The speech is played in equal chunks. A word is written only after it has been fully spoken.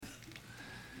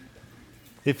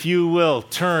If you will,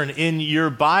 turn in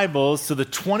your Bibles to the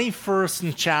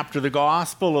 21st chapter, the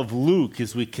Gospel of Luke,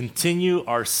 as we continue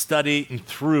our study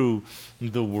through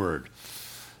the Word.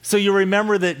 So you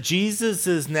remember that Jesus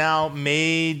has now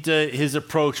made his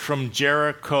approach from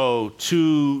Jericho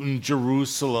to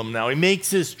Jerusalem. Now he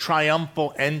makes his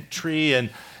triumphal entry,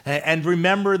 and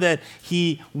remember that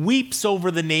he weeps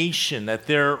over the nation at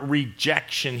their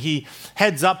rejection. He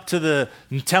heads up to the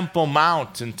Temple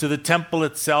Mount and to the temple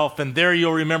itself, and there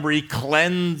you'll remember he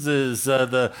cleanses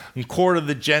the court of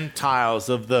the Gentiles,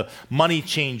 of the money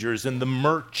changers and the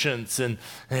merchants,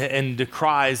 and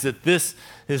decries that this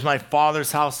is my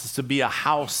Father's house is to be a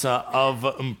house of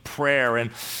prayer.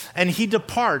 And he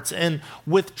departs and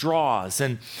withdraws.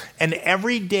 And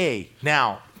every day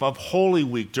now of Holy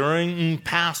Week, during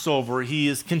Passover, he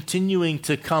is continuing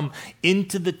to come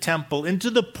into the temple, into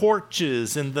the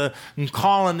porches and the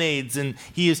colonnades, and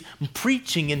he is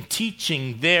preaching and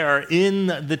teaching there in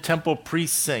the temple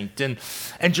precinct. And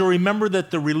you'll remember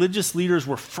that the religious leaders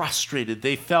were frustrated.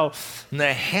 They felt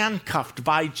handcuffed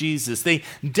by Jesus. They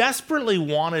desperately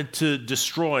wanted to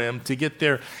destroy him, to get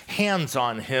their hands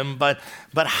on him, but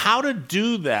how to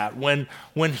do that when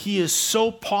he is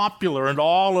so popular and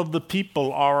all of the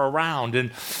people are around?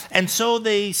 And so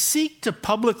they seek to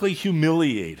publicly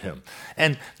humiliate him.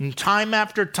 And time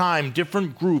after time,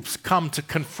 different groups come to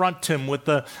confront him with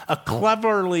a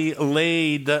cleverly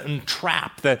laid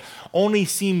trap that only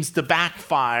seems to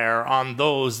backfire on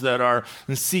those that are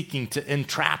seeking to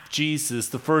entrap Jesus.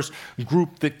 The first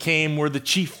group that came were the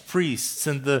chief priests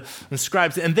and the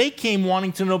scribes, and they came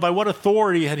wanting to know by what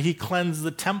authority had he cleansed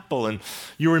the temple. And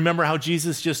you remember how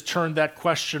Jesus just turned that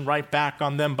question right back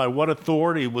on them. By what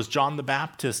authority was John the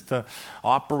Baptist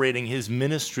operating his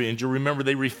ministry? And you remember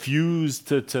they refused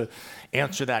to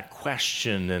answer that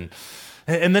question.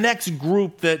 And the next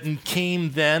group that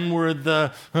came then were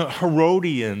the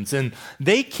Herodians, and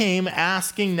they came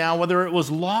asking now whether it was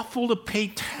lawful to pay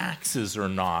taxes or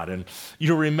not. And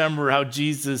you remember how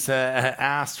Jesus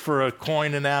asked for a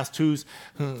coin and asked whose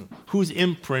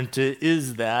imprint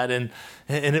is that, and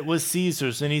it was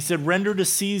Caesar's. And he said, "Render to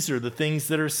Caesar the things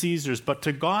that are Caesar's, but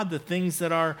to God the things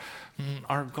that are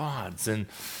God's."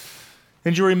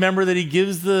 And you remember that he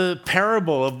gives the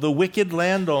parable of the wicked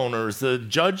landowners, the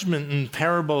judgment and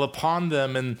parable upon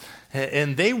them,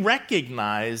 and they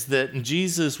recognize that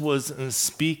Jesus was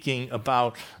speaking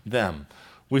about them.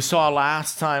 We saw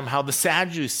last time how the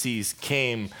Sadducees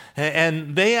came,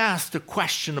 and they asked a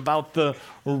question about the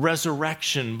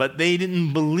resurrection, but they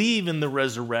didn't believe in the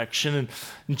resurrection.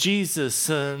 And Jesus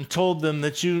told them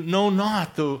that you know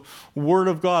not the word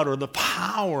of God or the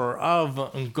power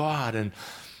of God,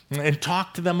 and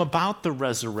talk to them about the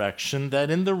resurrection, that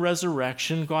in the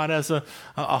resurrection, God has a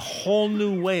whole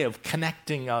new way of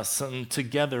connecting us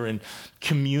together in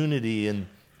community, and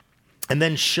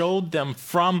then showed them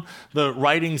from the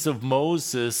writings of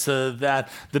Moses that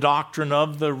the doctrine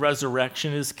of the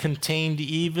resurrection is contained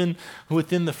even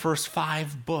within the first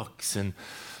 5 books.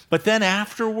 But then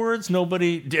afterwards,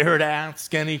 nobody dared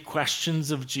ask any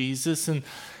questions of Jesus, and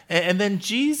then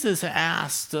Jesus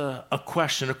asked a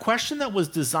question that was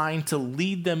designed to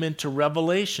lead them into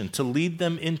revelation, to lead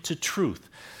them into truth.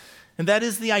 And that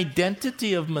is the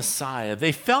identity of Messiah.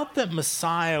 They felt that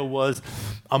Messiah was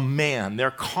a man.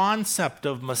 Their concept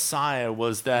of Messiah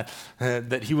was that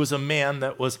he was a man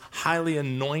that was highly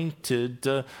anointed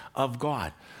of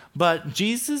God. But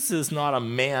Jesus is not a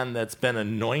man that's been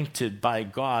anointed by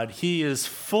God. He is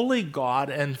fully God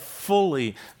and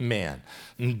fully man.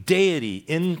 Deity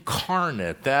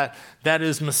incarnate, that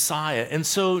is Messiah. And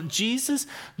so Jesus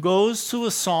goes to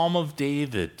a Psalm of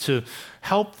David to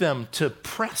help them to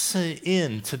press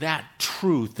into that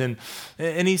truth.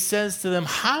 And he says to them,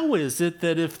 how is it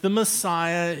that if the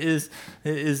Messiah is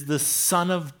the Son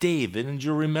of David, and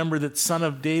you'll remember that Son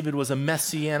of David was a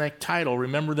messianic title.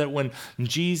 Remember that when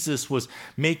Jesus was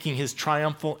making his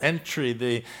triumphal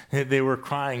entry, they were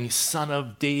crying, Son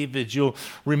of David. You'll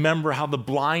remember how the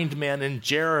blind man in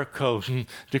Jericho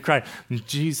cried,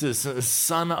 Jesus,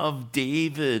 Son of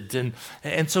David.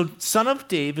 And so Son of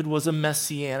David was a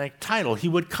messianic title. He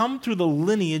would come through the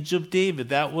lineage of David.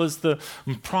 That was the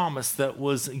promise that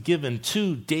was given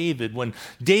to David when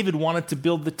David wanted to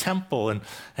build the temple.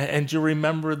 And you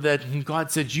remember that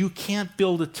God said, you can't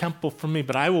build a temple for me,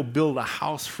 but I will build a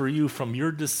house for you. From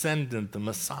your descendant, the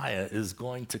Messiah is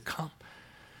going to come.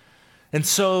 And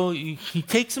so he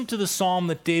takes him to the psalm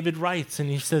that David writes, and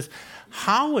he says,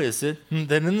 how is it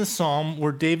that in the psalm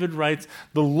where David writes,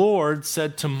 the Lord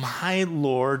said to my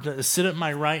Lord, sit at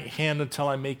my right hand until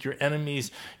I make your enemies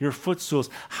your footstools?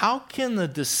 How can the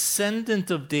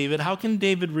descendant of David, how can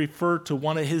David refer to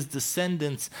one of his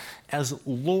descendants as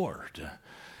Lord?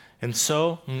 And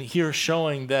so here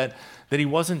showing that he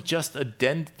wasn't just a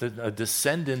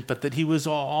descendant, but that he was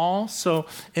also,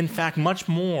 in fact, much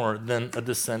more than a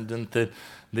descendant, that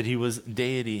he was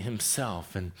deity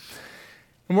himself. And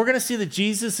we're going to see that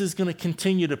Jesus is going to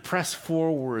continue to press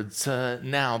forwards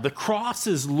now. The cross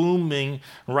is looming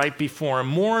right before him.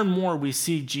 More and more we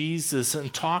see Jesus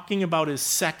and talking about his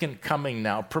second coming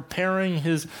now, preparing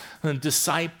his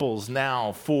disciples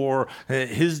now for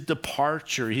his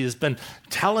departure. He has been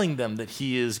telling them that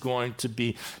he is going to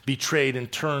be betrayed and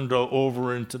turned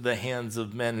over into the hands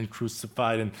of men and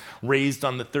crucified and raised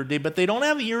on the third day. But they don't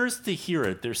have ears to hear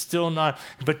it. They're still not.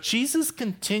 But Jesus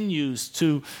continues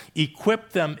to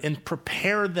equip them and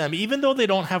prepare them, even though they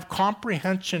don't have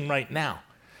comprehension right now.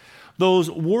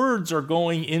 Those words are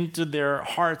going into their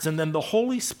hearts, and then the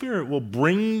Holy Spirit will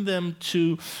bring them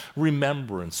to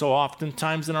remembrance. So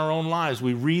oftentimes in our own lives,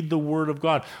 we read the Word of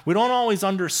God. We don't always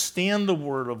understand the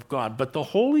Word of God, but the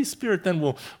Holy Spirit then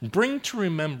will bring to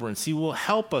remembrance. He will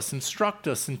help us, instruct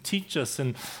us, and teach us,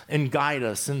 and guide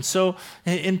us. And so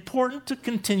important to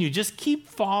continue. Just keep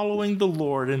following the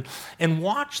Lord and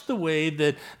watch the way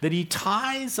that he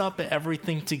ties up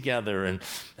everything together.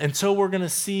 And so we're going to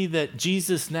see that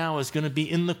Jesus now is going to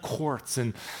be in the courts,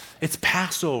 and it's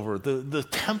Passover. The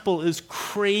temple is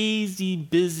crazy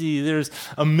busy. There's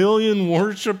 1 million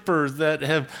worshipers that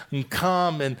have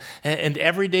come, and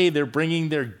every day they're bringing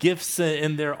their gifts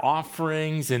and their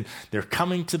offerings, and they're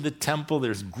coming to the temple.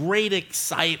 There's great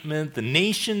excitement. The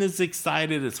nation is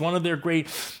excited. It's one of their great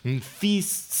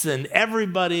feasts, and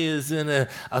everybody is in a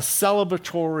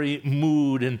celebratory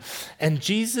mood. And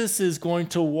Jesus is going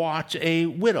to watch a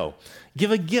widow give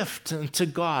a gift to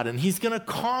God, and he's going to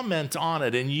comment on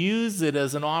it and use it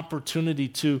as an opportunity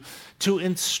to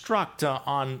instruct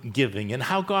on giving and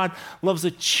how God loves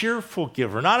a cheerful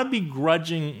giver, not a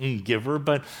begrudging giver,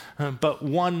 but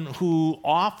one who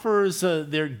offers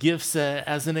their gifts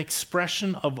as an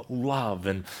expression of love.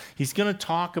 And he's going to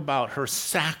talk about her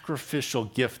sacrificial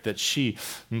gift that she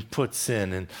puts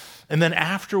in. And then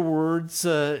afterwards,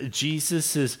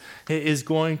 Jesus is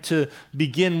going to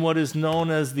begin what is known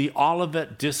as the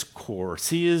Olivet Discourse.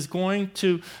 He is going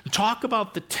to talk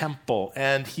about the temple,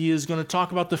 and he is going to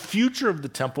talk about the future of the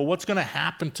temple, what's going to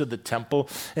happen to the temple.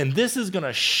 And this is going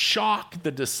to shock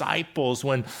the disciples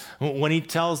when he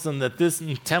tells them that this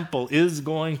temple is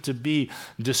going to be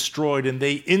destroyed. And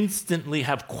they instantly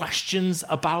have questions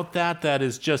about that. That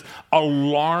is just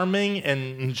alarming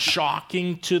and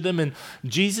shocking to them. And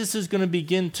Jesus is going to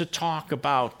begin to talk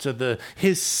about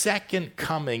his second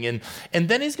coming, and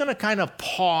then he's going to kind of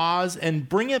pause and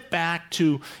bring it back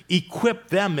to equip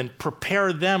them and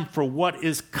prepare them for what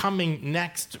is coming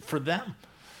next for them.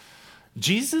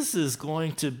 Jesus is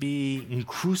going to be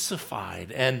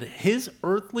crucified, and his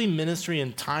earthly ministry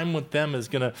and time with them is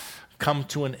going to come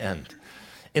to an end.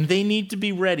 And they need to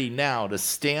be ready now to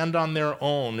stand on their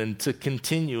own and to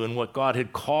continue in what God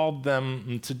had called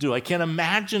them to do. I can't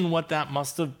imagine what that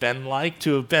must have been like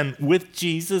to have been with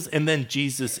Jesus and then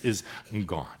Jesus is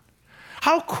gone.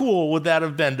 How cool would that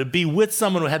have been to be with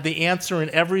someone who had the answer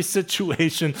in every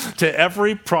situation to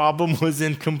every problem, was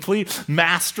in complete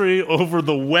mastery over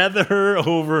the weather,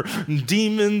 over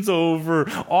demons, over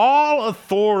all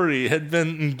authority had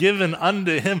been given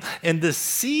unto him, and to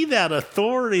see that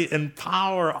authority and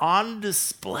power on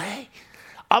display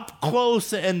up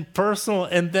close and personal,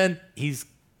 and then he's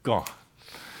gone.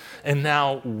 And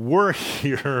now we're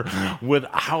here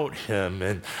without him.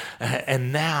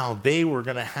 And now they were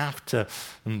going to have to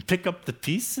pick up the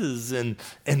pieces and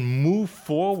move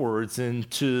forwards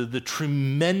into the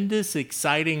tremendous,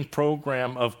 exciting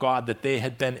program of God that they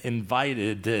had been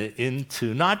invited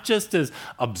into, not just as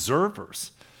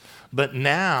observers, but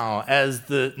now as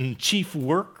the chief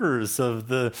workers of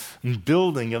the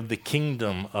building of the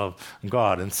kingdom of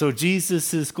God. And so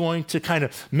Jesus is going to kind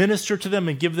of minister to them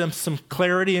and give them some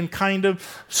clarity and kind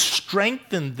of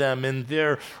strengthen them in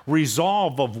their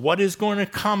resolve of what is going to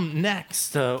come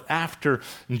next after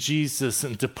Jesus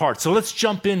departs. So let's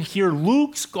jump in here.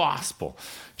 Luke's gospel,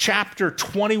 chapter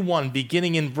 21,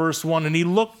 beginning in verse 1. And he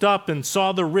looked up and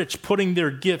saw the rich putting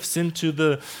their gifts into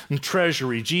the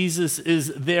treasury. Jesus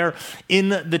is there in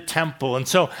the temple. And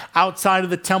so outside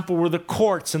of the temple were the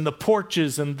courts and the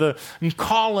porches and the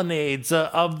colonnades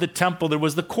of the temple. There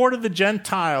was the court of the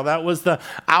Gentile. That was the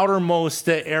outermost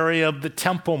area of the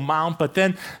Temple Mount. But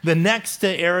then the next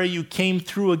area, you came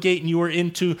through a gate and you were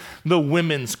into the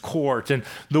women's court. And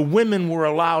the women were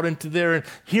allowed into there. And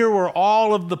here were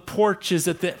all of the porches.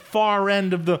 At the far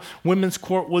end of the women's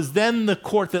court was then the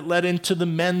court that led into the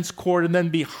men's court. And then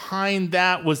behind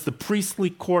that was the priestly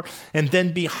court. And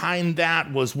then behind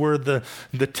that was where the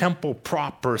temple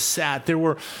proper sat. There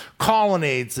were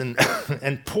colonnades and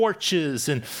and porches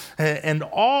and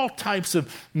all types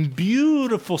of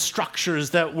beautiful structures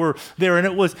that were there. And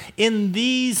it was in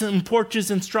these porches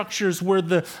and structures where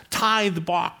the tithe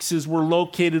boxes were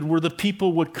located, where the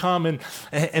people would come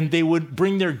and they would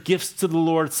bring their gifts to the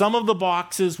Lord. Some of the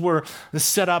boxes were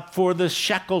set up for the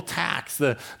shekel tax,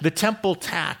 the temple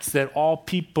tax that all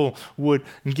people would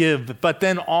give. But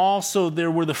then also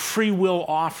there were the free will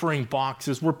offering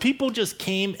boxes where people just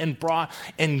came and brought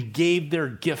and gave their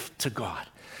gift to God.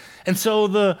 And so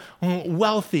the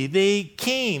wealthy, they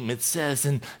came, it says,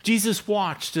 and Jesus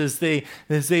watched as they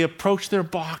approached their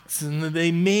box, and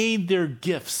they made their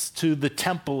gifts to the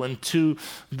temple and to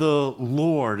the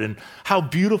Lord. And how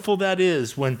beautiful that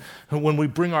is when we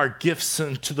bring our gifts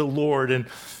to the Lord.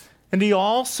 And he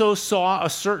also saw a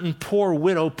certain poor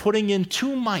widow putting in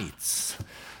 2 mites.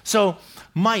 So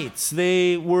mites,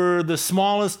 they were the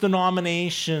smallest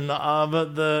denomination of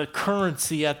the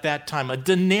currency at that time. A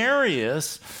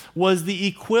denarius was the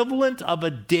equivalent of a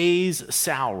day's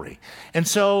salary. And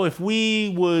so if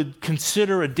we would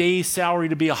consider a day's salary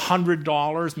to be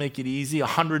 $100, make it easy,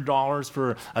 $100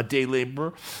 for a day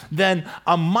laborer, then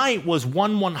a mite was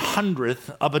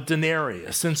 1/100th of a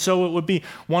denarius. And so it would be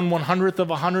 1/100th of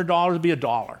 $100 would be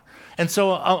 $1. And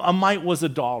so a mite was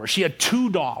 $1. She had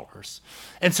 $2.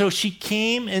 And so she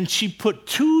came and she put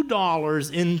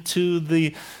 $2 into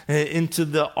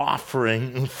the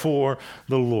offering for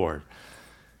the Lord.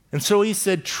 And so he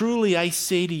said, "Truly I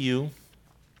say to you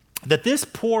that this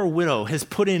poor widow has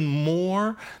put in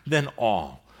more than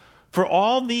all. For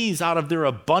all these out of their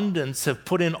abundance have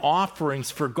put in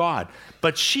offerings for God.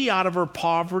 But she out of her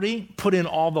poverty put in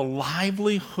all the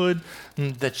livelihood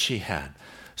that she had."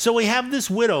 So we have this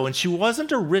widow, and she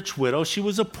wasn't a rich widow, she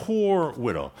was a poor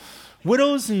widow.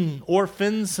 Widows and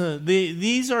orphans,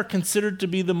 these are considered to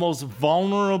be the most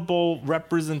vulnerable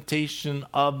representation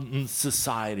of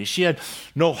society. She had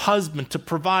no husband to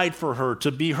provide for her,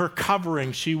 to be her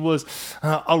covering. She was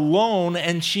alone,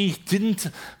 and she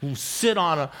didn't sit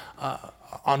on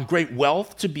great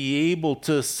wealth to be able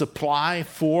to supply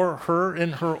for her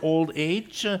in her old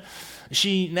age.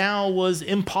 She now was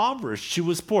impoverished. She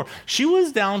was poor. She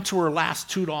was down to her last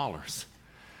 $2.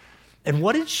 And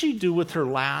what did she do with her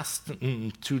last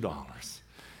 $2?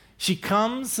 She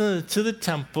comes to the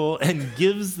temple and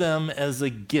gives them as a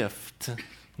gift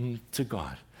to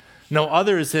God. Now,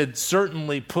 others had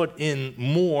certainly put in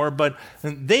more, but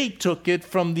they took it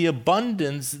from the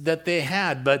abundance that they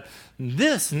had. But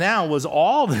this now was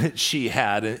all that she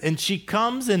had. And she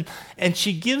comes and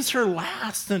she gives her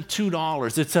last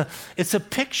 $2. It's a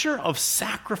picture of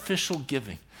sacrificial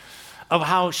giving, of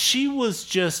how she was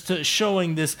just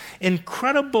showing this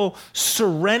incredible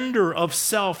surrender of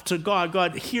self to God.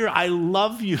 God, here, I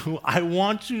love you. I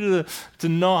want you to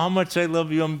know how much I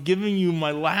love you. I'm giving you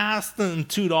my last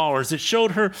 $2. It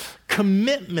showed her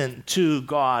commitment to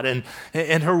God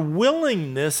and her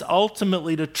willingness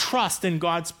ultimately to trust in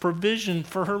God's provision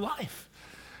for her life.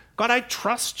 God, I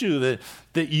trust you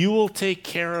that you will take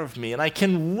care of me, and I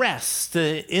can rest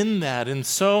in that. And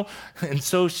so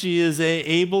she is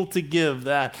able to give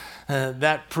that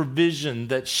provision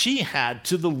that she had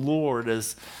to the Lord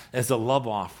as a love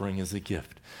offering, as a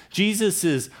gift. Jesus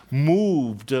is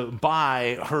moved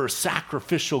by her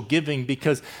sacrificial giving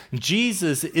because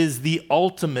Jesus is the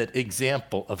ultimate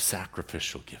example of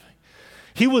sacrificial giving.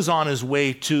 He was on his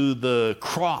way to the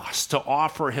cross to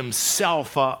offer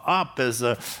himself up as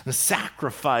a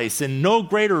sacrifice. And no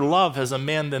greater love has a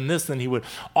man than this, than he would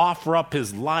offer up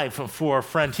his life for a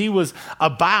friend. He was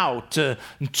about to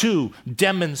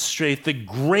demonstrate the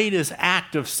greatest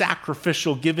act of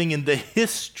sacrificial giving in the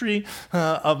history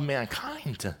of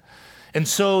mankind. And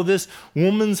so this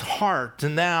woman's heart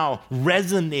now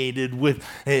resonated with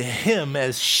him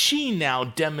as she now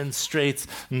demonstrates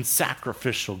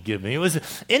sacrificial giving. It was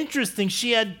interesting.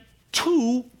 She had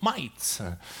 2 mites.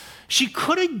 She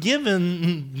could have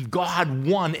given God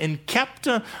one and kept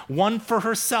one for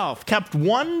herself, kept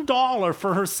 $1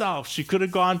 for herself. She could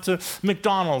have gone to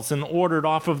McDonald's and ordered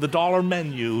off of the dollar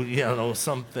menu,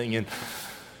 something.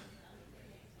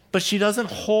 But she doesn't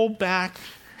hold back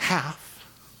half.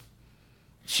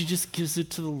 She just gives it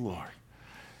to the Lord.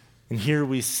 And here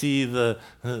we see the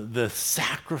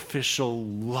sacrificial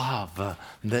love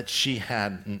that she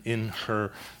had in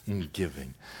her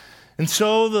giving. And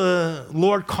so the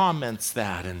Lord comments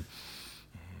that. And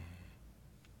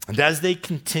as they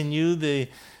continue,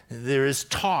 there is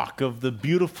talk of the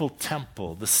beautiful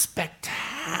temple, the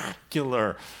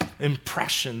spectacular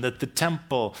impression that the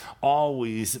temple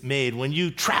always made. When you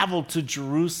traveled to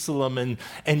Jerusalem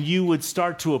and you would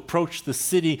start to approach the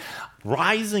city,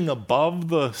 rising above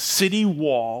the city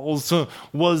walls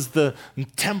was the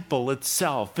temple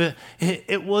itself.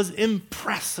 It was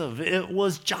impressive. It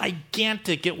was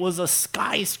gigantic. It was a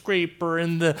skyscraper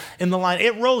in the line.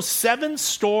 It rose 7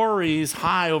 stories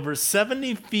high, over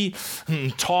 70 feet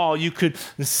tall. You could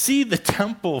see the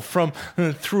temple from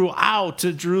throughout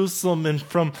Jerusalem and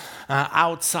from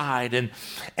outside.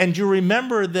 And you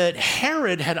remember that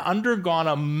Herod had undergone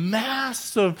a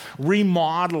massive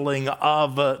remodeling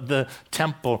of the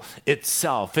temple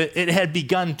itself. It had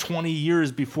begun 20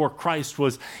 years before Christ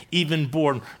was even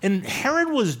born. And Herod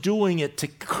was doing it to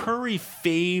curry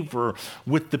favor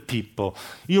with the people.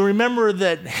 You remember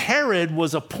that Herod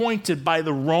was appointed by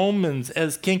the Romans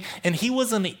as king, and he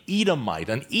was an Edomite.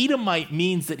 An Edomite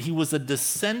means that he was a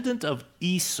descendant of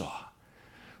Esau.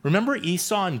 Remember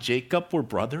Esau and Jacob were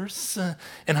brothers?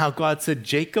 And how God said,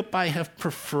 Jacob I have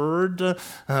preferred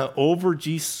over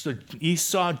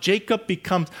Esau. Jacob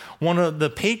becomes one of the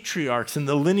patriarchs in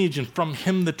the lineage, and from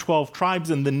him the 12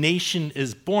 tribes, and the nation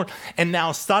is born. And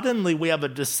now suddenly we have a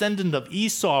descendant of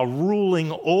Esau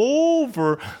ruling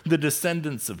over the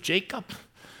descendants of Jacob.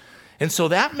 And so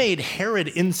that made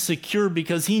Herod insecure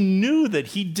because he knew that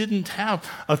he didn't have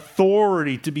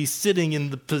authority to be sitting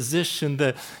in the position,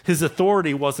 that his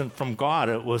authority wasn't from God,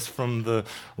 it was from the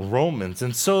Romans.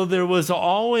 And so there was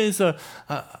always an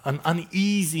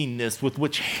uneasiness with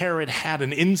which Herod had,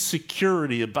 an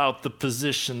insecurity about the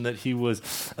position that he was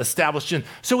established in.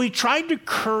 So he tried to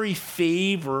curry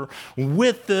favor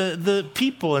with the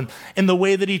people. And the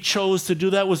way that he chose to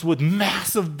do that was with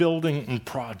massive building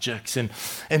projects. And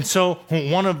so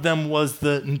one of them was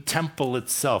the temple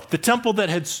itself. The temple that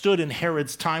had stood in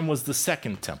Herod's time was the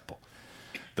second temple.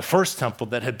 The first temple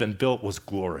that had been built was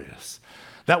glorious.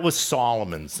 That was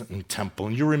Solomon's temple.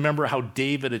 And you remember how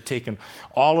David had taken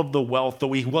all of the wealth,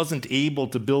 though he wasn't able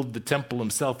to build the temple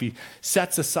himself. He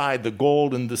sets aside the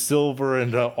gold and the silver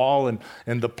and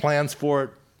the plans for it.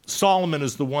 Solomon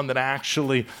is the one that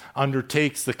actually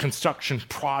undertakes the construction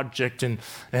project, and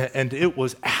it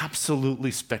was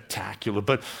absolutely spectacular.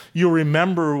 But you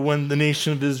remember when the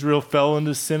nation of Israel fell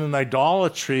into sin and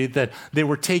idolatry, that they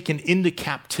were taken into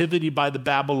captivity by the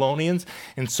Babylonians,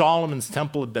 and Solomon's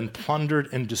temple had been plundered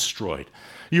and destroyed.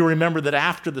 You remember that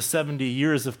after the 70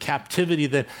 years of captivity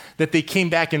that they came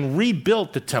back and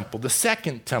rebuilt the temple, the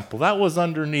second temple. That was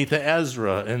underneath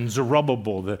Ezra and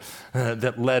Zerubbabel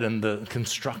that led in the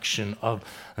construction of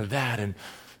that. And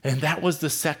that was the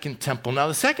second temple. Now,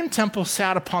 the second temple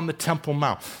sat upon the Temple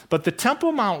Mount, but the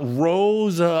Temple Mount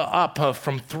rose up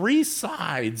from 3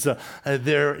 sides.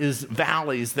 There is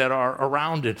valleys that are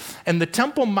around it, and the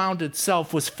Temple Mount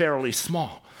itself was fairly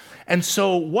small. And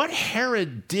so what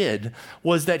Herod did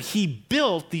was that he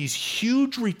built these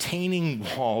huge retaining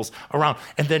walls around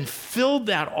and then filled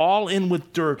that all in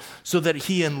with dirt so that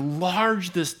he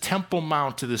enlarged this Temple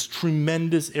Mount to this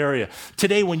tremendous area.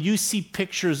 Today, when you see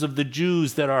pictures of the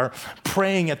Jews that are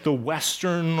praying at the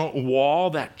western wall,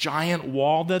 that giant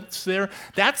wall that's there,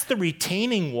 that's the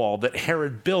retaining wall that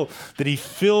Herod built, that he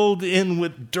filled in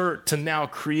with dirt to now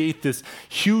create this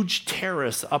huge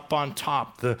terrace up on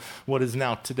top, what is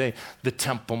now today the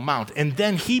Temple Mount. And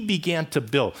then he began to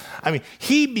build.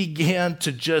 He began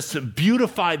to just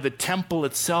beautify the temple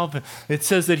itself. It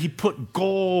says that he put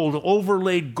gold,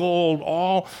 overlaid gold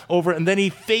all over, and then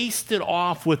he faced it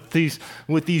off with these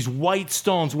white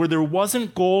stones. Where there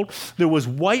wasn't gold, there was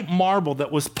white marble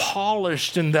that was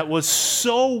polished and that was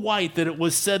so white that it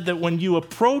was said that when you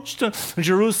approached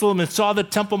Jerusalem and saw the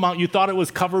Temple Mount, you thought it was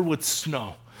covered with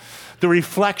snow. The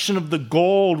reflection of the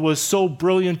gold was so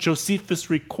brilliant. Josephus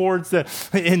records that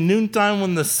in noontime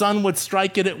when the sun would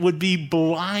strike it, it would be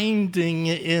blinding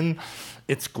in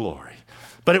its glory.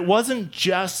 But it wasn't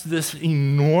just this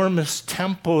enormous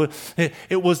temple.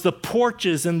 It was the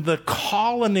porches and the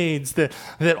colonnades that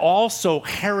also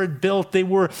Herod built. They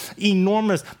were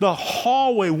enormous. The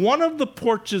hallway, one of the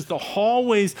porches, the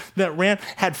hallways that ran,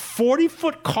 had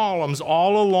 40-foot columns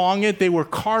all along it. They were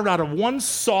carved out of one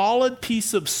solid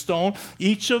piece of stone,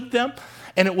 each of them,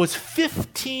 and it was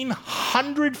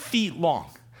 1,500 feet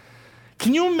long.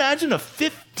 Can you imagine a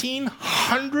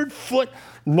 1,500-foot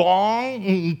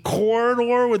long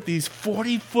corridor with these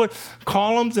 40-foot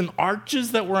columns and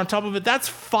arches that were on top of it? That's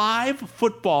 5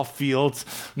 football fields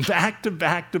back to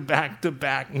back to back to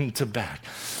back and to back.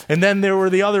 And then there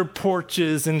were the other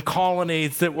porches and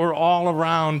colonnades that were all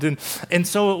around. And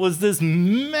so it was this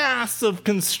massive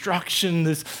construction,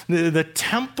 the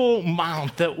Temple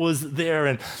Mount that was there.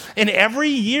 And every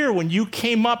year when you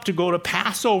came up to go to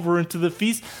Passover and to the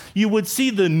feast, you would see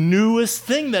the newest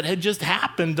thing that had just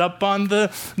happened up on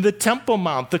the Temple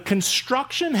Mount. The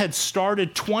construction had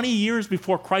started 20 years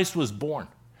before Christ was born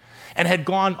and had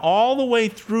gone all the way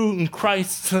through in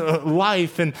Christ's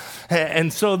life.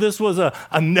 And so this was a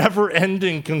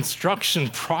never-ending construction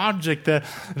project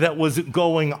that was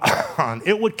going on.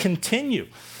 It would continue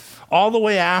all the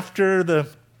way after the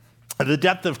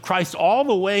death of Christ, all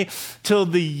the way till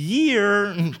the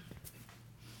year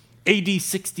AD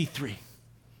 63.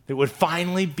 It would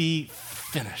finally be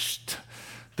finished.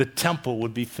 The temple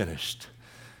would be finished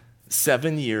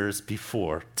 7 years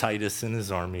before Titus and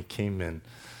his army came in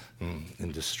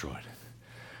and destroyed it.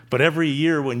 But every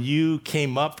year when you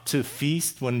came up to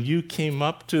feast, when you came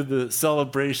up to the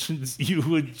celebrations, you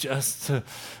would just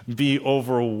be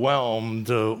overwhelmed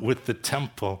with the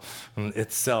temple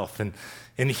itself.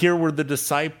 And here were the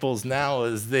disciples now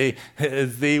as they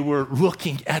were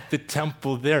looking at the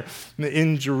temple there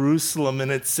in Jerusalem. And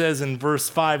it says in verse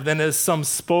 5, then as some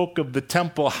spoke of the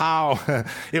temple, how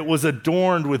it was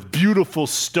adorned with beautiful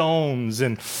stones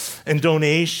and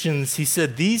donations, he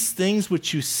said, these things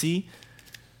which you see,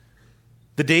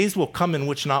 the days will come in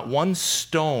which not one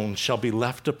stone shall be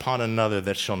left upon another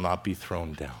that shall not be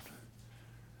thrown down.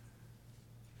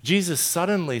 Jesus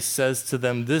suddenly says to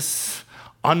them, this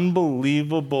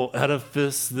unbelievable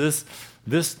edifice,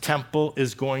 this temple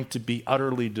is going to be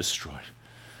utterly destroyed.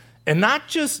 And not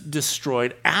just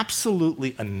destroyed,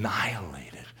 absolutely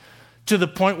annihilated, to the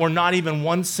point where not even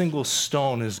one single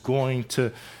stone is going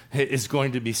to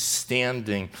be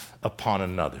standing upon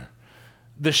another.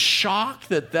 The shock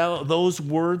that those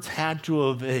words had to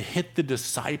have hit the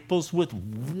disciples with,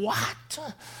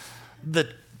 what? The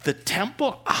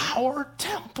temple, our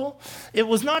temple? It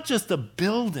was not just a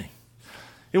building.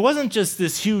 It wasn't just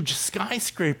this huge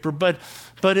skyscraper, but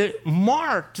it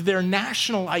marked their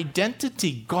national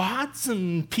identity, God's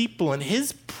and people, and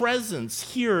his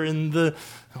presence here in the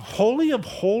Holy of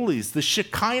Holies, the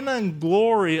Shekinah and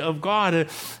glory of God.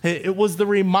 It was the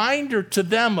reminder to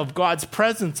them of God's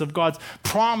presence, of God's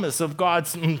promise, of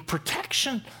God's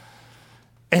protection.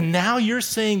 And now you're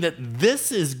saying that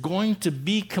this is going to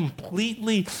be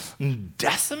completely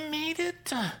decimated?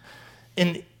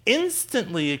 And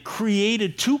instantly it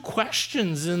created two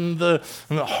questions in the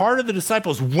heart of the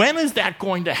disciples. When is that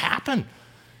going to happen?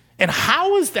 And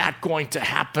how is that going to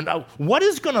happen? What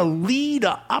is going to lead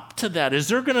up to that? Is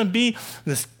there going to be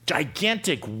this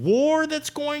gigantic war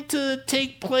that's going to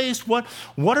take place? What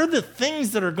are the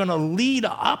things that are going to lead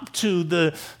up to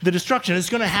the destruction? Is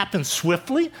it going to happen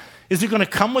swiftly? Is it going to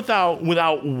come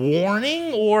without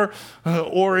warning, or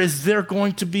is there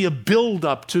going to be a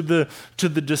build-up to the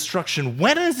destruction?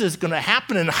 When is this going to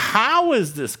happen, and how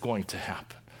is this going to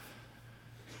happen?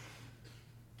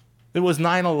 It was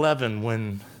 9/11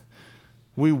 when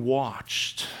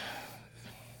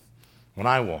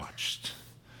I watched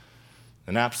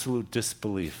in absolute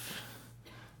disbelief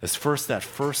as that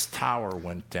first tower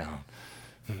went down,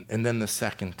 and then the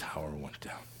second tower went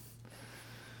down,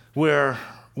 where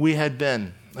we had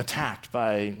been attacked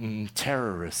by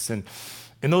terrorists. And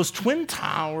those twin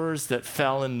towers that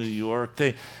fell in New York,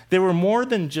 they were more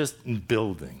than just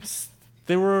buildings.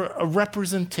 They were a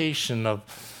representation of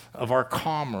our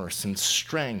commerce and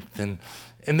strength. And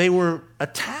they were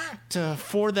attacked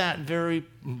for that very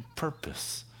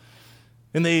purpose.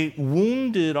 And they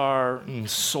wounded our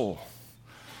soul.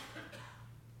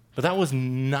 But that was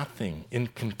nothing in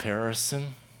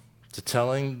comparison to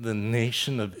telling the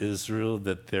nation of Israel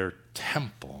that their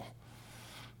temple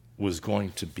was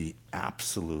going to be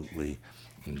absolutely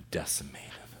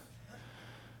decimated.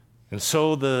 And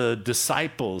so the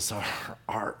disciples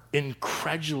are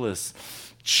incredulous,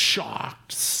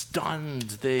 shocked,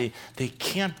 stunned. They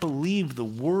can't believe the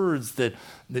words that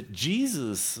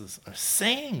Jesus is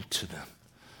saying to them.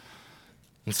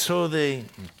 And so they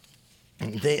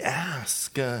they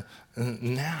ask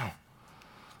now,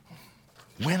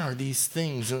 when are these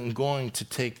things going to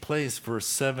take place? Verse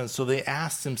 7, so they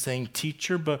asked him, saying,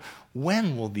 Teacher, but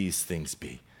when will these things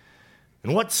be?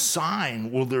 And what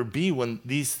sign will there be when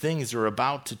these things are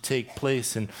about to take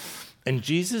place? And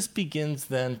Jesus begins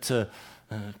then to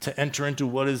enter into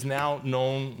what is now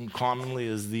known commonly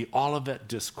as the Olivet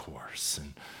Discourse.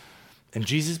 And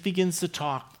Jesus begins to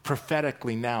talk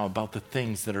prophetically now about the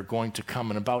things that are going to come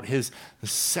and about his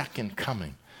second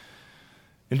coming.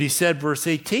 And he said, verse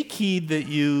 8, Take heed that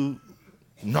you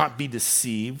not be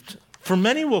deceived, for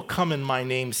many will come in my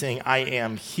name, saying, I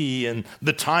am he, and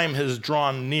the time has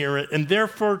drawn near, and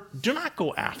therefore do not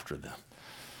go after them.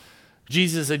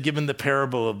 Jesus had given the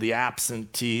parable of the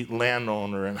absentee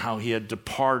landowner and how he had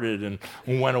departed and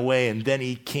went away, and then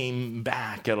he came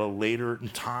back at a later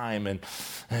time.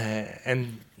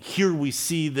 And here we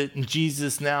see that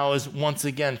Jesus now is once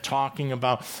again talking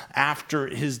about after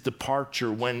his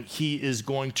departure when he is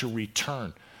going to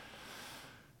return.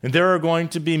 And there are going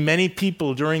to be many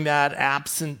people during that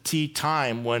absentee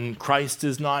time when Christ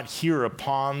is not here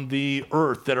upon the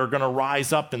earth that are going to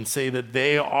rise up and say that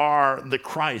they are the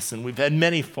Christ. And we've had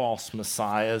many false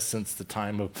messiahs since the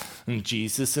time of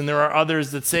Jesus. And there are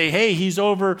others that say, hey, he's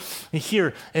over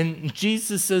here. And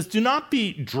Jesus says, do not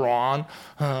be drawn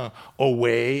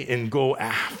away and go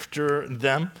after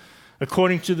them.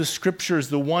 According to the scriptures,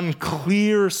 the one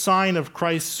clear sign of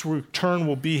Christ's return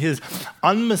will be his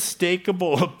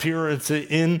unmistakable appearance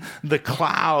in the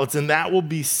clouds, and that will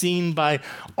be seen by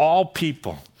all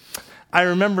people. I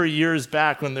remember years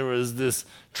back when there was this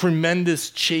tremendous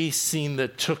chase scene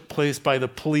that took place by the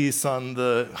police on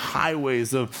the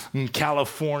highways of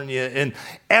California, and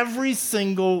every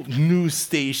single news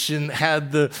station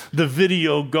had the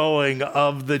video going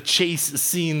of the chase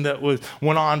scene that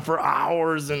went on for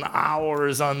hours and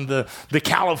hours on the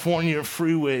California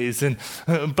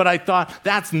freeways. But I thought,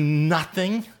 that's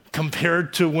nothing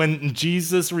compared to when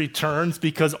Jesus returns,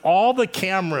 because all the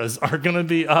cameras are going to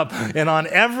be up, and on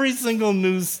every single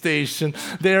news station,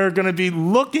 they're going to be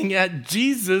looking at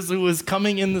Jesus who is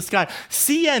coming in the sky.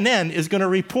 CNN is going to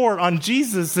report on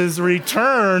Jesus'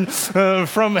 return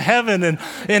from heaven, and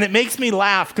it makes me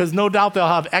laugh because no doubt they'll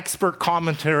have expert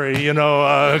commentary,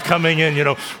 coming in,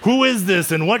 who is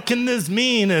this and what can this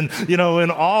mean? And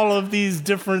all of these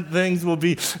different things will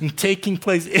be taking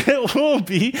place. It will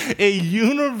be a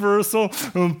universal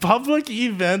public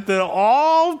event that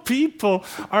all people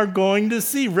are going to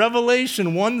see.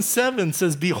 Revelation 1:7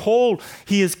 says, Behold,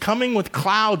 he is coming with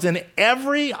clouds, and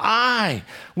every eye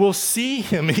will see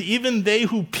him, even they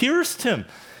who pierced him.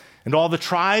 And all the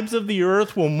tribes of the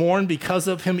earth will mourn because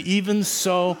of him. Even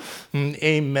so,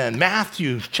 amen.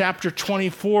 Matthew chapter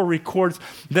 24 records,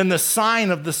 Then the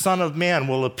sign of the Son of Man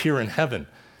will appear in heaven.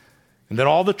 And then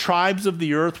all the tribes of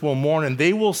the earth will mourn, and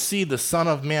they will see the Son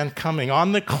of Man coming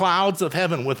on the clouds of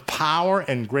heaven with power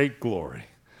and great glory.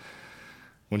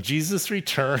 When Jesus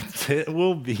returns, it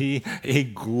will be a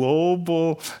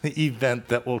global event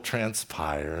that will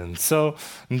transpire. And so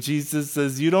Jesus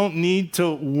says, you don't need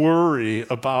to worry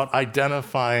about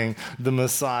identifying the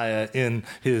Messiah in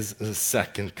his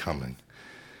second coming.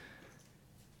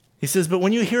 He says, but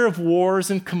when you hear of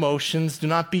wars and commotions, do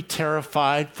not be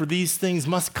terrified, for these things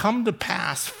must come to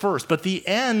pass first, but the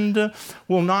end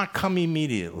will not come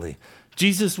immediately.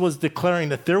 Jesus was declaring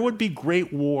that there would be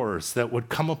great wars that would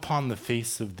come upon the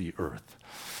face of the earth.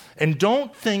 And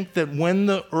don't think that when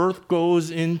the earth goes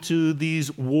into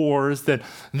these wars, that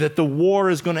the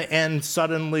war is going to end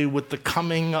suddenly with the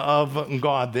coming of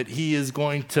God, that he is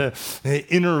going to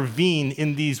intervene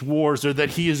in these wars, or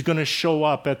that he is going to show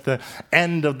up at the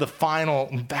end of the final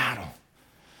battle.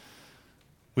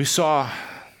 We saw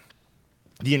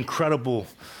the incredible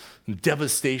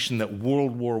devastation that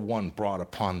World War I brought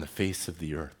upon the face of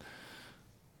the earth.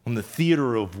 When the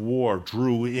theater of war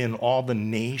drew in all the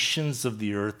nations of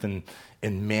the earth, and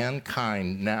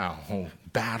mankind now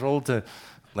battled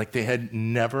like they had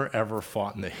never, ever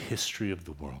fought in the history of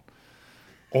the world,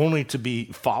 only to be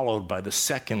followed by the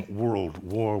Second World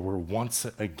War, where once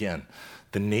again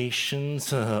the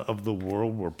nations of the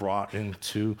world were brought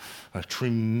into a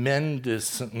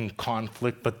tremendous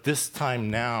conflict, but this time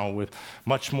now with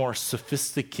much more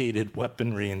sophisticated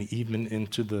weaponry and even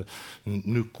into the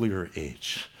nuclear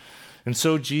age. And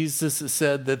so Jesus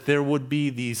said that there would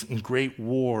be these great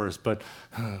wars, but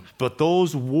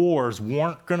those wars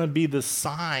weren't going to be the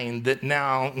sign that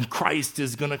now Christ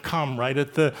is going to come right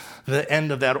at the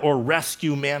end of that, or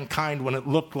rescue mankind when it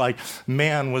looked like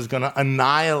man was going to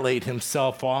annihilate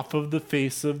himself off of the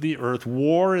face of the earth.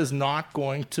 War is not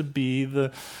going to be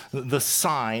the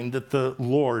sign that the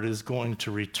Lord is going to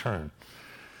return.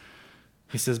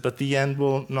 He says, but the end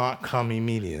will not come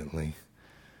immediately.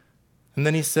 And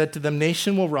then he said to them,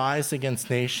 nation will rise against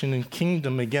nation and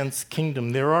kingdom against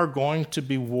kingdom. There are going to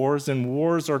be wars, and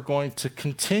wars are going to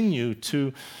continue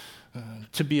to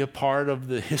be a part of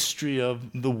the history of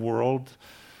the world.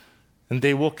 And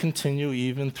they will continue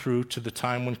even through to the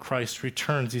time when Christ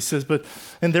returns. He says,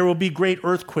 and there will be great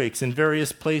earthquakes in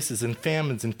various places, and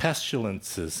famines and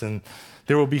pestilences, and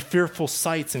there will be fearful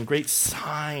sights and great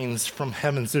signs from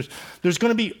heavens. There's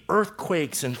going to be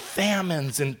earthquakes and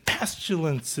famines and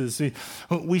pestilences.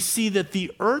 We see that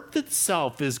the earth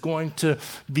itself is going to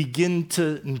begin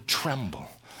to tremble,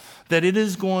 that it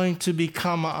is going to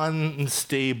become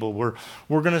unstable. We're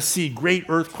going to see great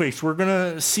earthquakes. We're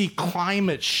going to see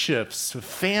climate shifts.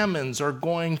 Famines are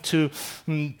going to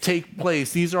take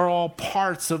place. These are all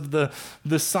parts of the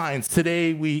signs.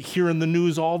 Today we hear in the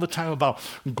news all the time about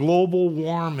global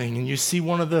warming, and you see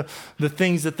one of the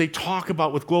things that they talk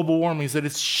about with global warming is that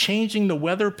it's changing the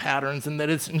weather patterns, and that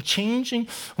it's changing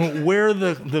where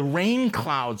the rain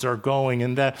clouds are going,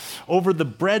 and that over the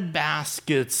bread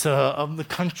baskets of the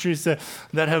countries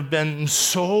that have been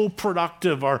so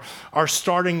productive are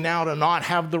starting now to not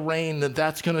have the rain,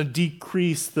 that's going to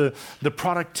decrease the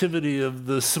productivity of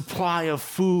the supply of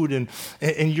food.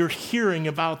 And you're hearing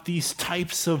about these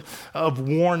types of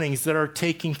warnings that are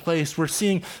taking place. We're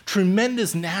seeing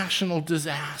tremendous national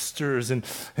disasters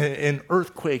and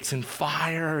earthquakes and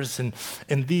fires and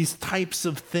these types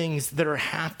of things that are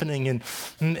happening.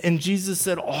 And Jesus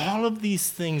said all of these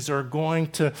things are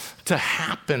going to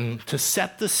happen to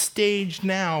set the stage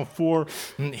now for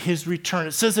his return.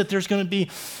 It says that there's going to be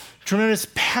tremendous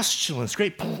pestilence,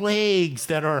 great plagues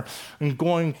that are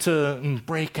going to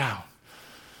break out.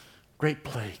 Great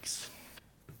plagues.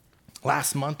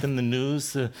 Last month in the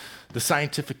news, the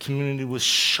scientific community was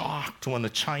shocked when a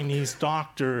Chinese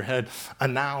doctor had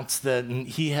announced that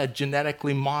he had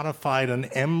genetically modified an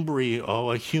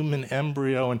embryo, a human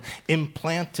embryo, and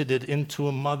implanted it into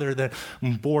a mother that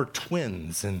bore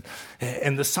twins. And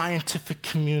the scientific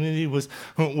community was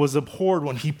abhorred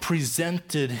when he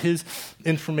presented his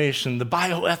information. The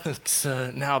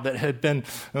bioethics now that had been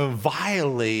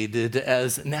violated,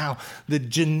 as now the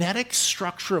genetic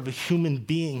structure of a human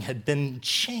being had been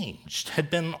changed, had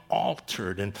been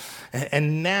altered,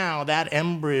 and now that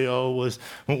embryo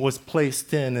was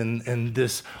placed in, and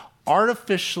this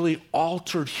artificially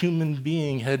altered human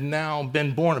being had now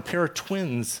been born, a pair of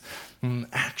twins,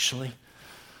 actually.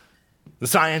 The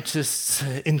scientists'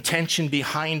 intention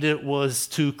behind it was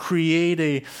to create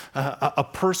a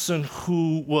person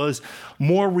who was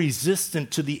more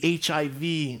resistant to the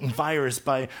HIV virus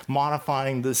by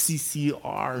modifying the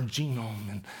CCR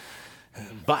genome.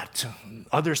 But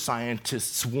other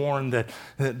scientists warn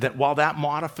that while that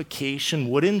modification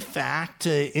would in fact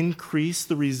increase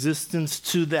the resistance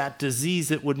to that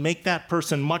disease, it would make that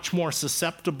person much more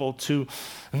susceptible to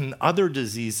other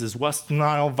diseases, West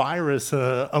Nile virus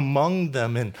among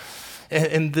them.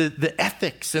 And the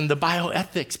ethics and the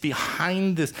bioethics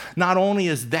behind this, not only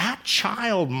is that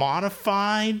child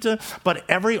modified, but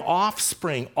every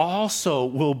offspring also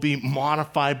will be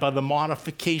modified by the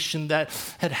modification that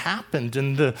had happened.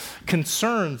 And the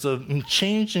concerns of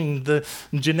changing the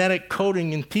genetic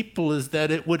coding in people is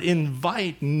that it would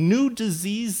invite new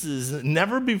diseases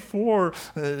never before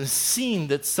seen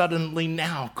that suddenly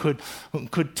now could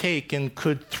take and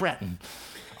could threaten.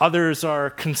 Others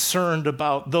are concerned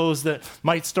about those that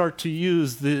might start to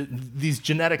use these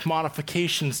genetic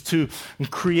modifications to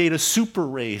create a super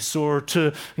race, or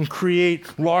to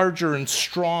create larger and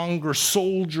stronger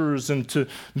soldiers, and to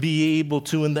be able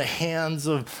to, in the hands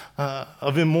of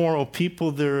immoral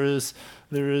people, there is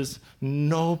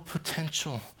no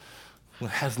potential. It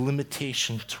has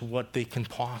limitation to what they can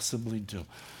possibly do.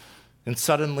 And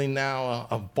suddenly now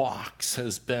a box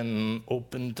has been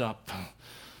opened up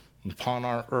upon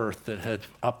our earth that had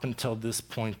up until this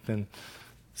point been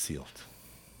sealed.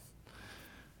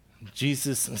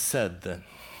 Jesus said that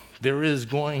there is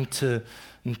going to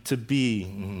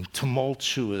be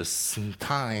tumultuous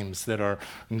times that are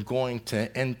going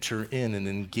to enter in and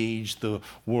engage the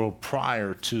world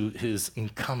prior to his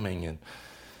coming.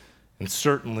 And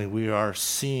certainly we are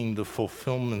seeing the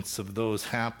fulfillments of those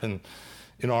happen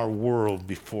in our world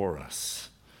before us.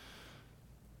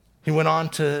 He went on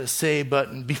to say,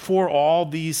 but before all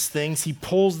these things, he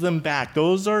pulls them back.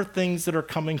 Those are things that are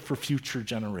coming for future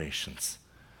generations.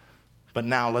 But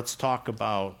now let's talk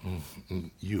about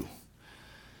you.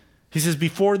 He says,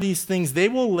 before these things, they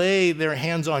will lay their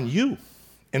hands on you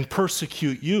and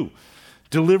persecute you,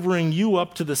 delivering you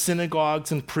up to the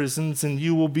synagogues and prisons, and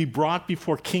you will be brought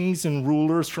before kings and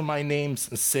rulers for my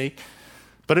name's sake.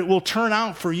 but it will turn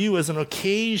out for you as an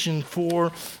occasion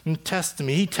for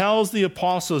testimony. He tells the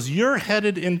apostles, you're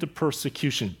headed into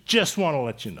persecution. Just want to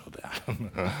let you know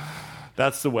that.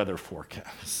 That's the weather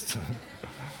forecast.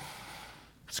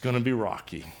 It's going to be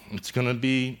rocky. It's going to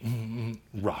be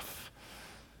rough.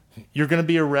 You're going to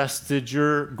be arrested.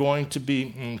 You're going to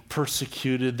be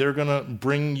persecuted. They're going to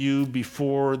bring you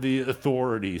before the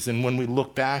authorities. And when we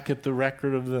look back at the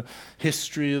record of the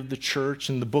history of the church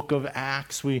in the book of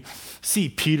Acts, we see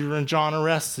Peter and John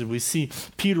arrested. We see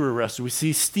Peter arrested. We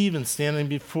see Stephen standing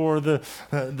before the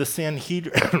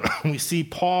Sanhedrin. We see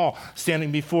Paul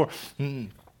standing before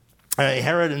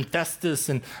Herod and Festus,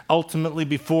 and ultimately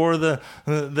before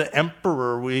the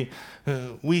emperor.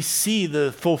 We see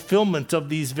the fulfillment of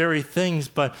these very things,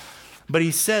 but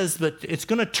he says that it's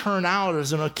going to turn out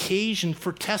as an occasion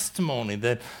for testimony,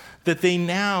 that they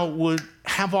now would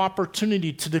have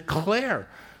opportunity to declare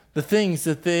the things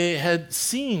that they had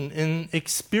seen and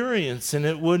experienced, and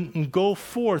it would go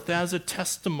forth as a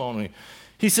testimony.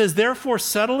 He says, therefore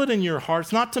settle it in your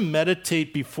hearts, not to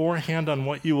meditate beforehand on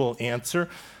what you will answer,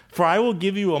 for I will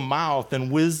give you a mouth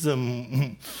and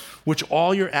wisdom which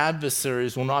all your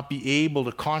adversaries will not be able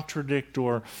to contradict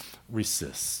or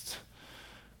resist.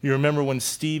 You remember when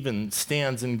Stephen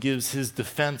stands and gives his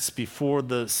defense before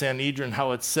the Sanhedrin,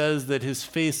 how it says that his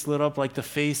face lit up like the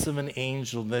face of an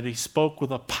angel, that he spoke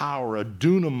with a power, a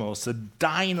dunamos, a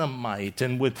dynamite,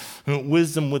 and with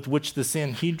wisdom with which the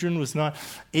Sanhedrin was not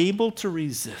able to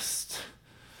resist.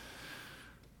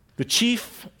 The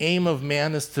chief aim of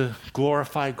man is to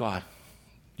glorify God.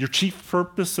 Your chief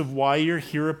purpose of why you're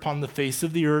here upon the face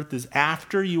of the earth is,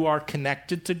 after you are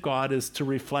connected to God, is to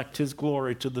reflect his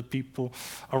glory to the people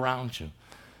around you.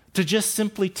 To just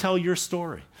simply tell your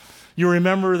story. You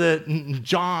remember that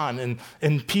John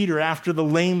and Peter, after the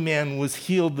lame man was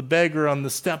healed, the beggar on the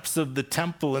steps of the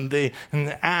temple, and they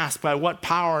asked, by what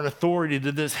power and authority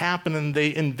did this happen? And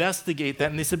they investigate that,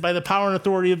 and they said, by the power and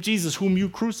authority of Jesus, whom you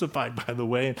crucified, by the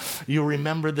way. You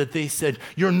remember that they said,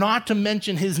 you're not to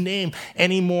mention his name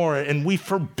anymore, and we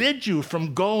forbid you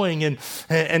from going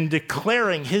and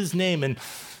declaring his name.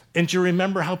 And you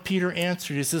remember how Peter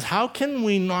answered. He says, how can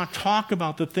we not talk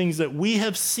about the things that we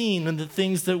have seen and the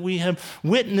things that we have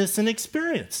witnessed and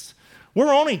experienced?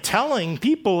 We're only telling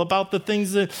people about the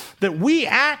things that we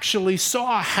actually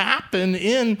saw happen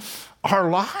in our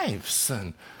lives.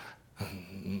 And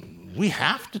we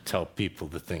have to tell people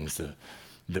the things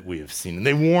that we have seen. And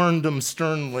they warned them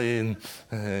sternly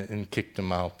and kicked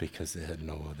them out because they had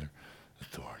no other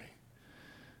authority.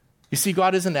 You see,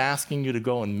 God isn't asking you to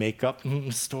go and make up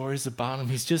stories about him.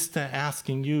 He's just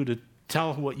asking you to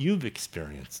tell what you've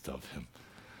experienced of him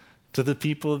to the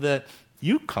people that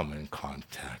you come in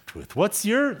contact with. What's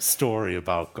your story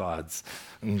about God's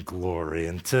glory?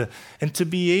 And to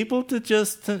be able to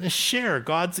just share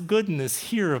God's goodness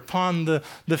here upon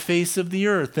the face of the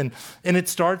earth. And it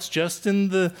starts just in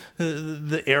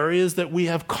the areas that we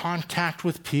have contact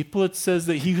with people. It says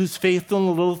that he who's faithful in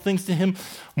the little things, to him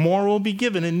more will be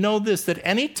given. And know this, that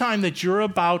any time that you're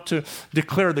about to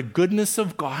declare the goodness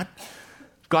of God,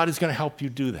 God is going to help you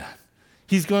do that.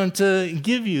 He's going to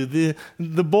give you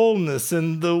the boldness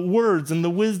and the words and the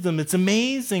wisdom. It's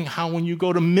amazing how when you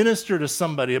go to minister to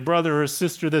somebody, a brother or a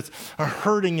sister that's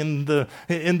hurting in the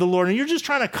Lord, and you're just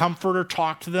trying to comfort or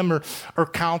talk to them or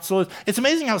counsel, it's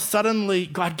amazing how suddenly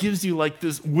God gives you like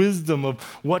this wisdom of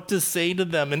what to say to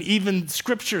them. And even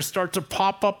scriptures start to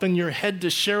pop up in your head to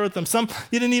share with them. Some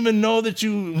you didn't even know that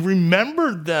you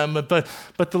remembered them,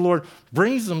 but the Lord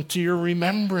brings them to your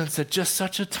remembrance at just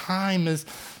such a time as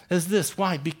this.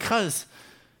 Why? Because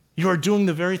you are doing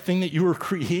the very thing that you were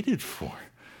created for,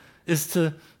 is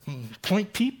to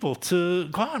point people to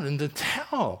God and to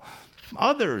tell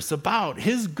others about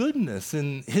his goodness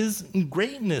and his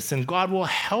greatness. And God will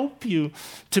help you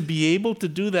to be able to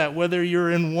do that, whether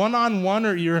you're in one-on-one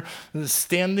or you're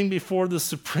standing before the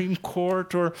Supreme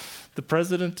Court or the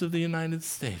President of the United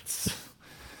States.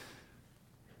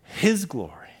 His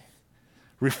glory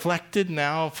reflected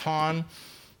now upon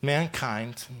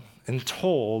mankind and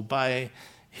told by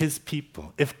his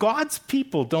people. If God's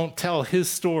people don't tell his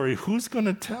story, who's going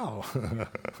to tell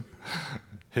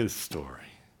his story?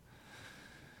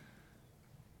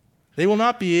 They will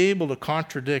not be able to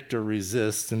contradict or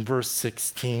resist. In verse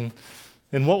 16,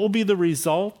 and what will be the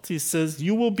result? He says,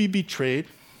 you will be betrayed,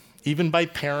 even by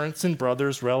parents and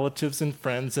brothers, relatives and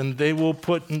friends, and they will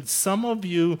put some of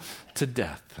you to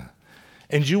death.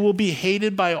 And you will be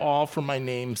hated by all for my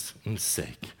name's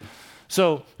sake.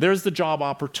 So there's the job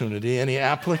opportunity. Any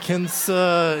applicants?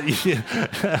 But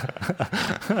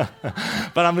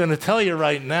I'm going to tell you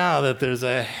right now that there's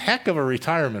a heck of a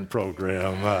retirement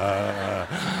program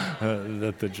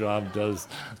that the job does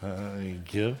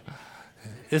give.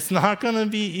 It's not going to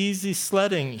be easy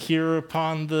sledding here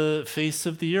upon the face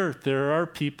of the earth. There are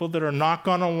people that are not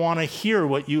going to want to hear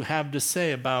what you have to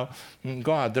say about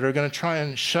God, that are going to try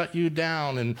and shut you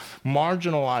down and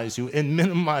marginalize you and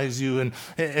minimize you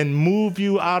and move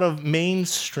you out of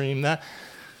mainstream.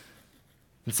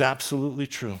 It's absolutely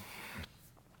true.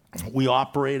 We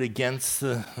operate against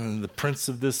the prince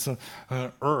of this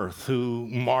earth who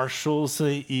marshals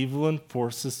the evil and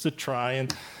forces to try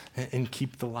and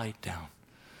keep the light down.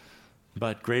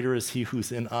 But greater is he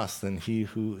who's in us than he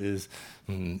who is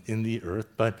in the earth.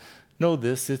 But know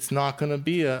this, it's not going to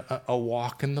be a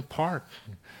walk in the park.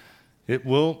 It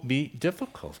will be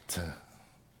difficult.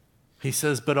 He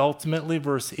says, but ultimately,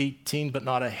 verse 18, but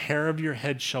not a hair of your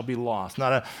head shall be lost.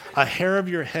 Not a hair of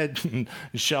your head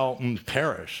shall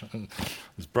perish. I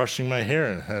was brushing my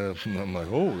hair, and I'm like,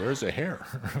 oh, there's a hair.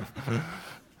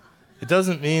 It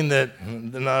doesn't mean that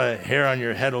not a hair on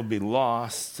your head will be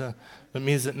lost. It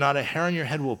means that not a hair on your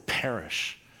head will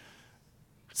perish.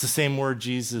 It's the same word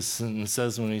Jesus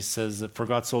says when he says that for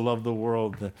God so loved the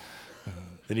world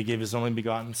that he gave his only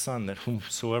begotten Son, that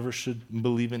whomsoever should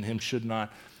believe in him should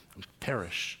not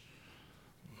perish,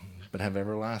 but have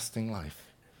everlasting life.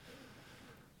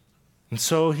 And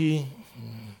so he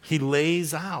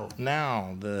lays out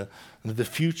now the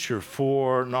future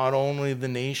for not only the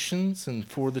nations and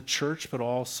for the church, but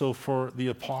also for the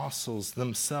apostles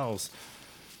themselves.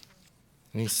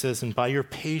 And he says, and by your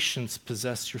patience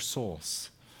possess your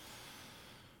souls.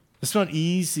 It's not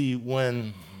easy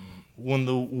when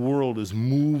the world is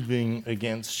moving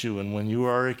against you and when you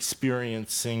are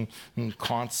experiencing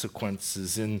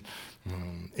consequences in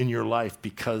your life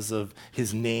because of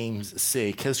his name's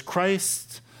sake. Has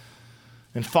Christ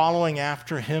and following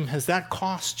after him, has that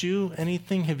cost you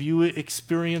anything? Have you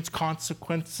experienced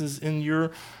consequences in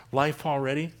your life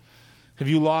already? Have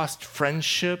you lost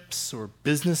friendships or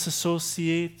business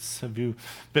associates? Have you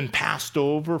been passed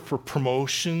over for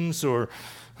promotions or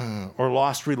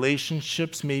lost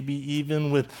relationships, maybe even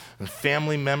with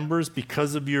family members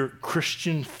because of your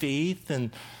Christian faith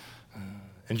and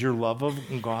your love of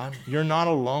God? You're not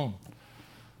alone.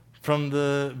 From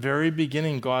the very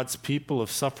beginning, God's people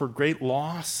have suffered great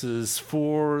losses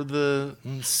for the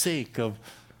sake of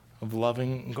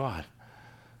loving God.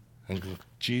 And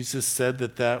Jesus said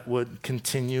that would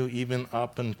continue even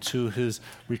up unto his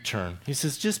return. He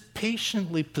says, just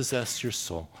patiently possess your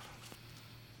soul.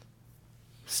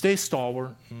 Stay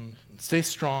stalwart, stay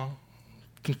strong,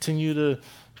 continue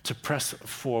to press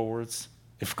forwards.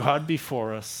 If God be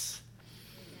for us,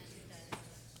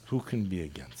 who can be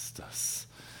against us?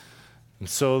 And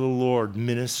so the Lord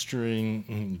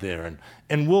ministering there.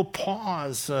 And we'll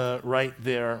pause right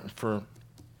there for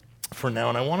now.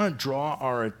 And I want to draw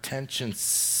our attention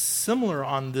similar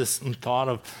on this thought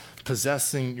of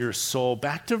possessing your soul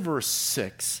back to verse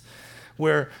 6,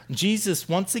 where Jesus,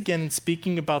 once again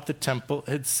speaking about the temple,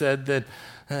 had said that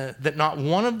not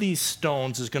one of these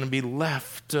stones is going to be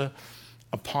left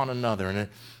upon another. And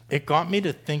it got me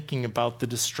to thinking about the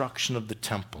destruction of the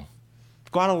temple.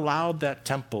 God allowed that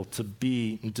temple to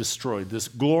be destroyed, this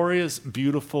glorious,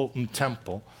 beautiful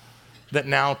temple that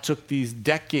now took these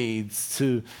decades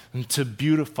to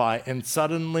beautify, and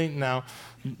suddenly now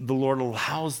the Lord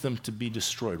allows them to be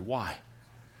destroyed. Why?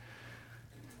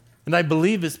 And I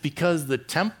believe it's because the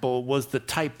temple was the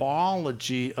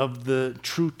typology of the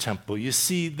true temple. You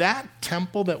see, that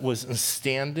temple that was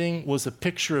standing was a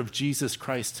picture of Jesus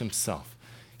Christ himself.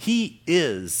 He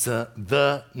is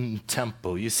the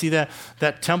temple. You see,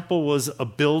 that temple was a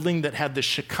building that had the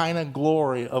Shekinah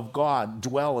glory of God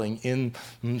dwelling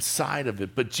inside of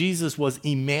it. But Jesus was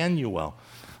Emmanuel,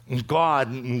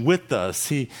 God with us.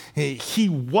 He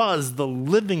was the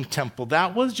living temple.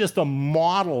 That was just a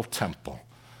model temple.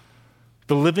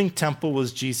 The living temple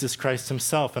was Jesus Christ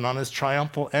himself. And on his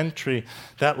triumphal entry,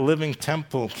 that living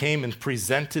temple came and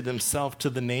presented himself to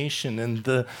the nation. And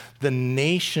the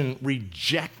nation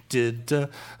rejected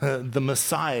the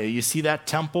Messiah. You see, that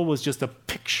temple was just a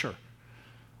picture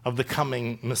of the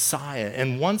coming Messiah.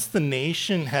 And once the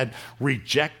nation had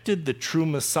rejected the true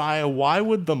Messiah, why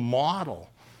would the model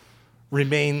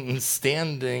remain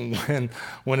standing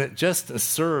when it just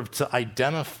served to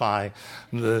identify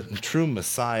the true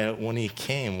Messiah when he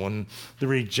came? When the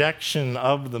rejection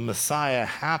of the Messiah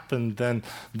happened, then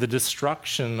the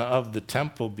destruction of the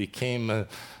temple became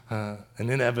an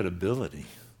inevitability.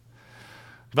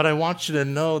 But I want you to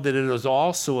know that it was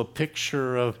also a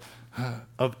picture of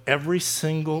of every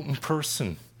single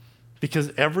person.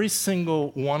 Because every single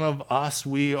one of us,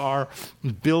 we are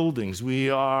buildings,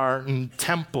 we are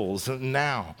temples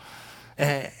now.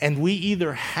 And we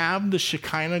either have the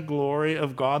Shekinah glory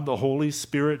of God, the Holy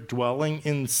Spirit dwelling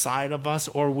inside of us,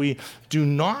 or we do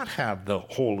not have the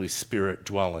Holy Spirit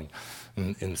dwelling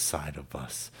inside of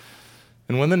us.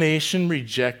 And when the nation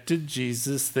rejected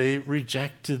Jesus, they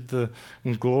rejected the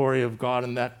glory of God,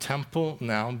 and that temple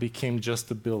now became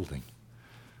just a building.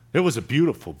 It was a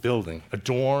beautiful building,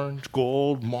 adorned,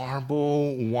 gold,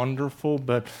 marble, wonderful,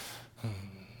 but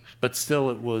still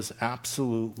it was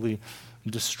absolutely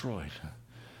destroyed.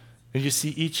 And you see,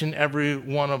 each and every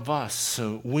one of us,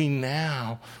 we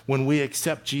now, when we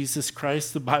accept Jesus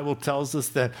Christ, the Bible tells us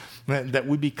that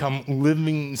we become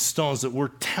living stones, that we're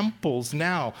temples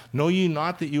now. Know ye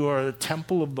not that you are a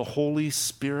temple of the Holy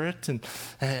Spirit?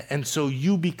 And so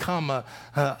you become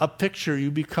a picture, you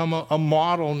become a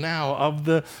model now of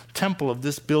the temple, of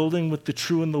this building with the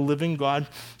true and the living God's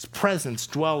presence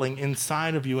dwelling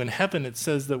inside of you. In heaven, it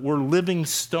says that we're living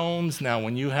stones now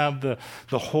when you have the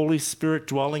Holy Spirit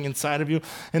dwelling inside of you,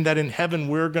 and that in heaven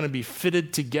we're going to be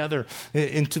fitted together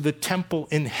into the temple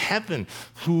in heaven,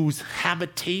 whose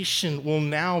habitation will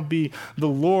now be the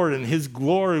Lord, and his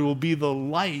glory will be the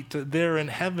light there in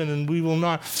heaven, and we will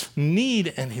not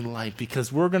need any light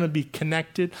because we're going to be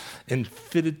connected and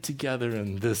fitted together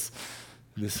in this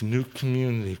new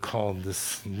community called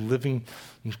this living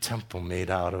temple made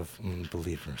out of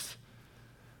believers.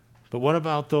 But what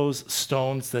about those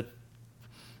stones that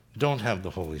don't have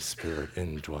the Holy Spirit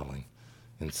indwelling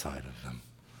inside of them?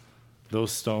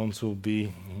 Those stones will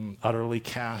be utterly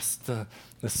cast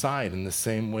aside in the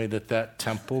same way that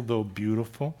temple, though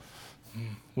beautiful,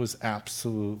 was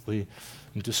absolutely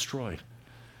destroyed.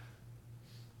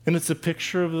 And it's a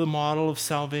picture of the model of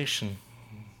salvation.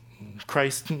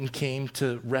 Christ came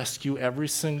to rescue every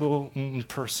single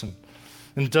person.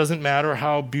 And it doesn't matter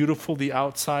how beautiful the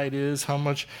outside is, how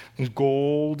much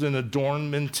gold and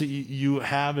adornment you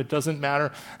have. It doesn't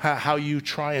matter how you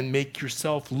try and make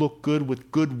yourself look good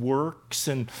with good works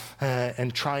and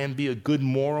try and be a good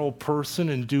moral person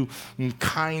and do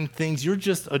kind things. You're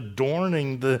just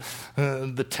adorning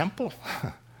the temple.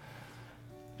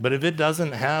 But if it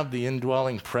doesn't have the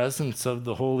indwelling presence of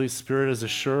the Holy Spirit, as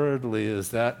assuredly as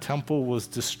that temple was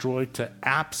destroyed to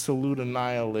absolute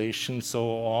annihilation, so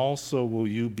also will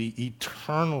you be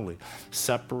eternally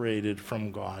separated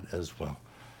from God as well.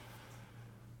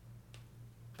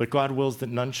 But God wills that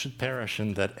none should perish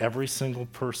and that every single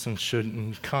person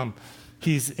should come.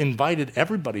 He's invited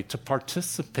everybody to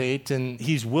participate, and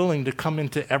he's willing to come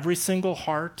into every single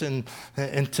heart and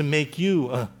to make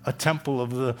you a temple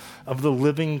of the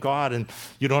living God. And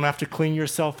you don't have to clean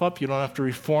yourself up. You don't have to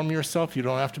reform yourself. You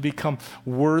don't have to become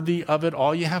worthy of it.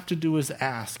 All you have to do is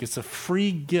ask. It's a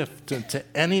free gift to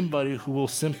anybody who will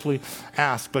simply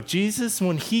ask. But Jesus,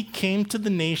 when he came to the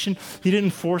nation, he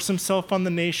didn't force himself on the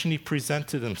nation. He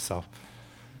presented himself.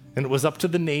 And it was up to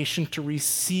the nation to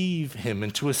receive him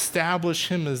and to establish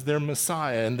him as their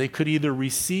Messiah. And they could either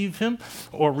receive him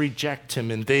or reject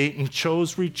him. And they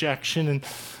chose rejection.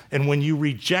 And when you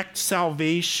reject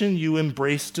salvation, you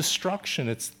embrace destruction.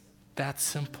 It's that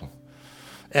simple.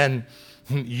 And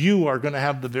you are going to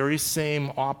have the very same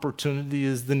opportunity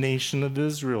as the nation of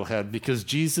Israel had, because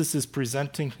Jesus is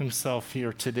presenting himself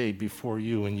here today before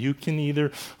you, and you can either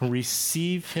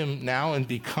receive him now and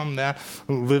become that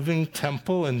living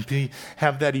temple and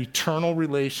have that eternal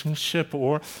relationship,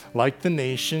 or like the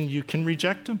nation, you can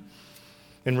reject him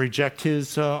and reject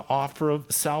his offer of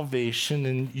salvation,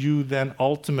 and you then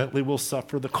ultimately will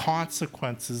suffer the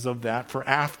consequences of that. For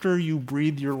after you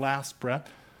breathe your last breath,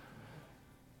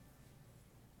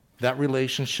 that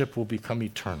relationship will become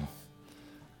eternal.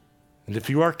 And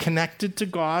if you are connected to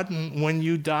God, and when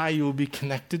you die, you will be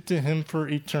connected to him for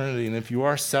eternity. And if you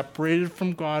are separated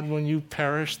from God when you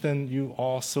perish, then you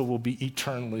also will be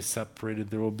eternally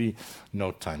separated. There will be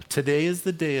no time. Today is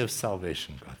the day of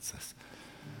salvation, God says.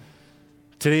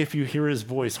 Today, if you hear his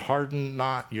voice, harden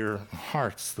not your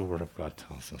hearts, the word of God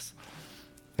tells us.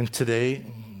 And today,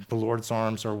 the Lord's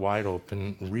arms are wide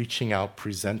open, reaching out,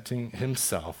 presenting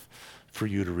himself for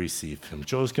you to receive him.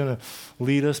 Joe's going to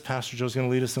lead us. Pastor Joe's going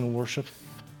to lead us in worship.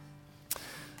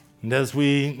 And as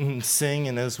we sing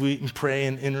and as we pray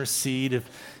and intercede,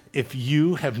 if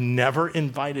you have never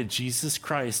invited Jesus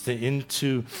Christ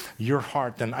into your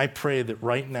heart, then I pray that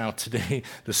right now, today,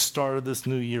 the start of this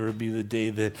new year would be the day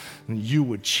that you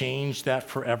would change that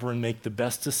forever and make the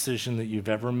best decision that you've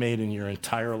ever made in your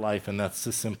entire life, and that's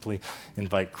to simply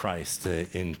invite Christ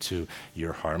into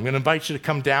your heart. I'm going to invite you to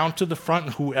come down to the front,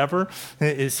 and whoever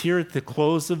is here at the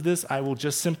close of this, I will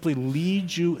just simply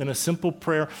lead you in a simple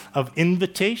prayer of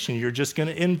invitation. You're just going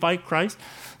to invite Christ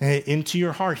into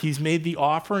your heart. He's made the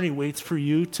offer, and he waits for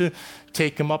you to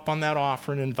take him up on that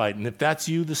offer and invite. And if that's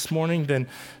you this morning, then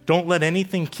don't let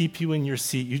anything keep you in your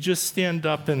seat. You just stand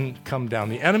up and come down.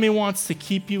 The enemy wants to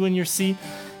keep you in your seat.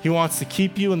 He wants to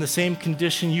keep you in the same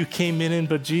condition you came in,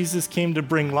 but Jesus came to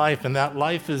bring life, and that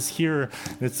life is here.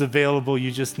 It's available.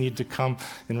 You just need to come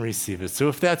and receive it. So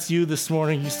if that's you this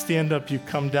morning, you stand up, you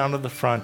come down to the front.